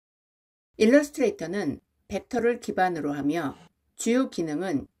일러스트레이터는 벡터를 기반으로 하며 주요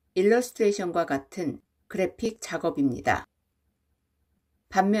기능은 일러스트레이션과 같은 그래픽 작업입니다.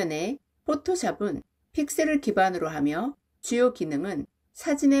 반면에 포토샵은 픽셀을 기반으로 하며 주요 기능은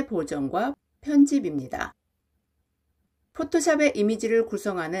사진의 보정과 편집입니다. 포토샵의 이미지를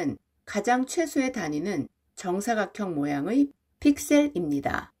구성하는 가장 최소의 단위는 정사각형 모양의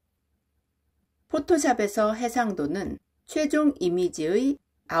픽셀입니다. 포토샵에서 해상도는 최종 이미지의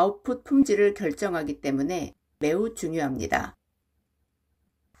아웃풋 품질을 결정하기 때문에 매우 중요합니다.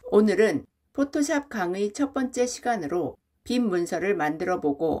 오늘은 포토샵 강의 첫 번째 시간으로 빈 문서를 만들어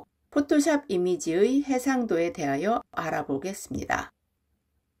보고 포토샵 이미지의 해상도에 대하여 알아보겠습니다.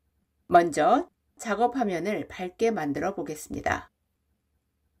 먼저 작업 화면을 밝게 만들어 보겠습니다.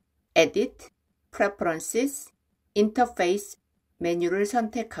 Edit, Preferences, Interface 메뉴를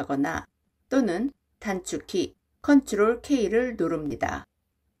선택하거나 또는 단축키 Ctrl K를 누릅니다.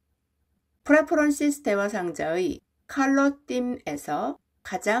 Preferences 대화 상자의 Color Theme에서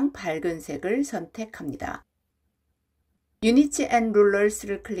가장 밝은 색을 선택합니다. Units and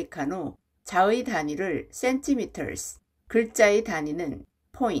Rulers를 클릭한 후 자의 단위를 centimeters, 글자의 단위는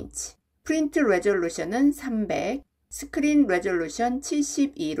points, 프린트 레졸루션은 300, 스크린 레졸루션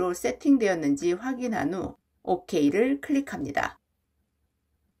 72로 세팅되었는지 확인한 후 OK를 클릭합니다.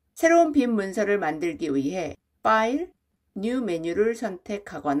 새로운 빈 문서를 만들기 위해 파일, New 메뉴를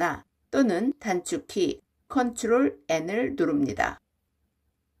선택하거나 또는 단축키 Ctrl N을 누릅니다.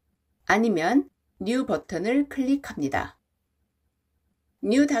 아니면 New 버튼을 클릭합니다.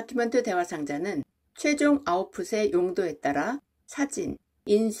 New 다큐멘트 대화 상자는 최종 아웃풋의 용도에 따라 사진,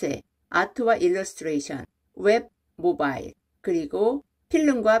 인쇄, 아트와 일러스트레이션, 웹, 모바일, 그리고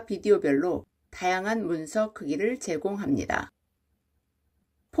필름과 비디오별로 다양한 문서 크기를 제공합니다.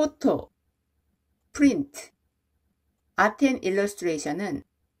 포토, 프린트, 아트 앤 일러스트레이션은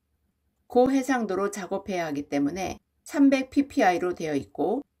고해상도로 작업해야 하기 때문에 300ppi로 되어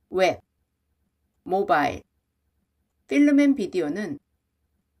있고 웹, 모바일, 필름 앤 비디오는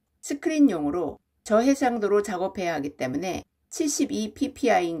스크린용으로 저해상도로 작업해야 하기 때문에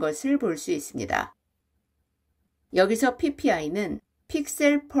 72ppi인 것을 볼 수 있습니다. 여기서 ppi는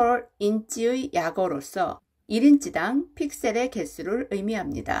픽셀 per 인치의 약어로서 1인치당 픽셀의 개수를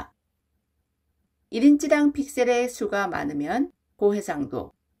의미합니다. 1인치당 픽셀의 수가 많으면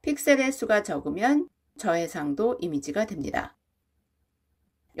고해상도, 픽셀의 수가 적으면 저해상도 이미지가 됩니다.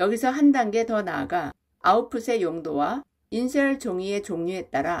 여기서 한 단계 더 나아가 아웃풋의 용도와 인쇄할 종이의 종류에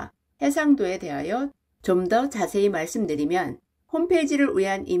따라 해상도에 대하여 좀 더 자세히 말씀드리면 홈페이지를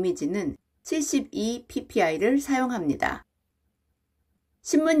위한 이미지는 72ppi를 사용합니다.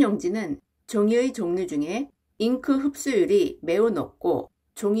 신문용지는 종이의 종류 중에 잉크 흡수율이 매우 높고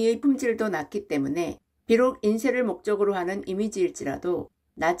종이의 품질도 낮기 때문에 비록 인쇄를 목적으로 하는 이미지일지라도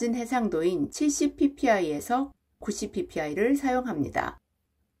낮은 해상도인 70ppi에서 90ppi를 사용합니다.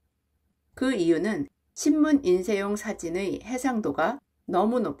 그 이유는 신문 인쇄용 사진의 해상도가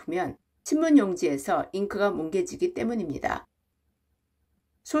너무 높으면 신문 용지에서 잉크가 뭉개지기 때문입니다.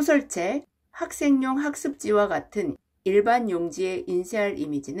 소설책, 학생용 학습지와 같은 일반 용지에 인쇄할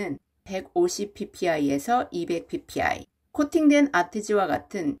이미지는 150ppi에서 200ppi, 코팅된 아트지와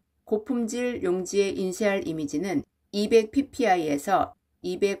같은 고품질 용지에 인쇄할 이미지는 200ppi에서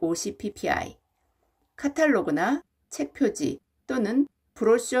 250ppi, 카탈로그나 책 표지 또는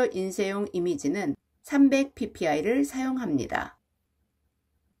브로셔 인쇄용 이미지는 300ppi를 사용합니다.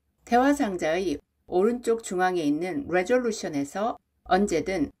 대화 상자의 오른쪽 중앙에 있는 레졸루션에서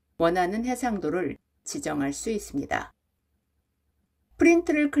언제든 원하는 해상도를 지정할 수 있습니다.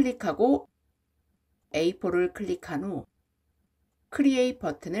 프린트를 클릭하고 A4를 클릭한 후 크리에이트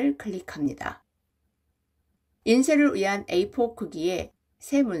버튼을 클릭합니다. 인쇄를 위한 A4 크기의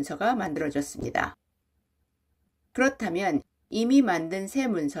새 문서가 만들어졌습니다. 그렇다면 이미 만든 새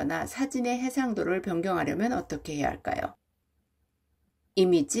문서나 사진의 해상도를 변경하려면 어떻게 해야 할까요?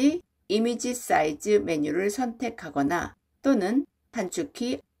 이미지 사이즈 메뉴를 선택하거나 또는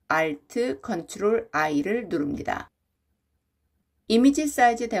단축키 Alt, Ctrl, I를 누릅니다. 이미지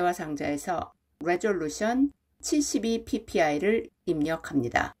사이즈 대화 상자에서 레졸루션 72ppi를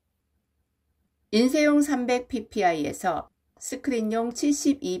입력합니다. 인쇄용 300ppi에서 스크린용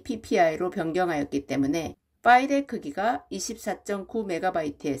 72ppi로 변경하였기 때문에 파일의 크기가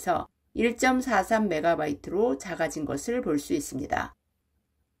 24.9MB에서 1.43MB로 작아진 것을 볼 수 있습니다.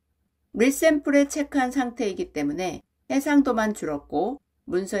 리샘플에 체크한 상태이기 때문에 해상도만 줄었고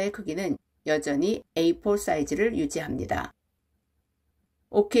문서의 크기는 여전히 A4 사이즈를 유지합니다.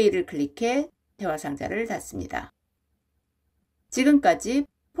 OK를 클릭해 대화 상자를 닫습니다. 지금까지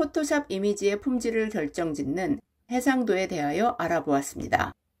포토샵 이미지의 품질을 결정짓는 해상도에 대하여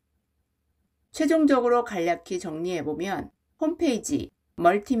알아보았습니다. 최종적으로 간략히 정리해보면 홈페이지,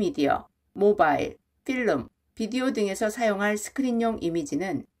 멀티미디어, 모바일, 필름, 비디오 등에서 사용할 스크린용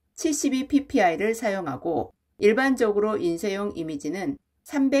이미지는 72ppi를 사용하고 일반적으로 인쇄용 이미지는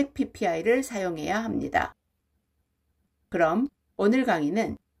 300ppi를 사용해야 합니다. 그럼 오늘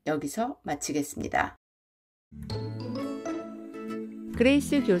강의는 여기서 마치겠습니다.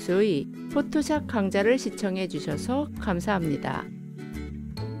 그레이스 교수의 포토샵 강좌를 시청해 주셔서 감사합니다.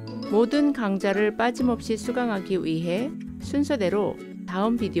 모든 강좌를 빠짐없이 수강하기 위해 순서대로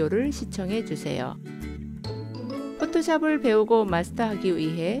다음 비디오를 시청해 주세요. 포토샵을 배우고 마스터하기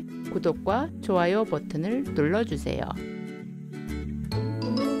위해 구독과 좋아요 버튼을 눌러주세요.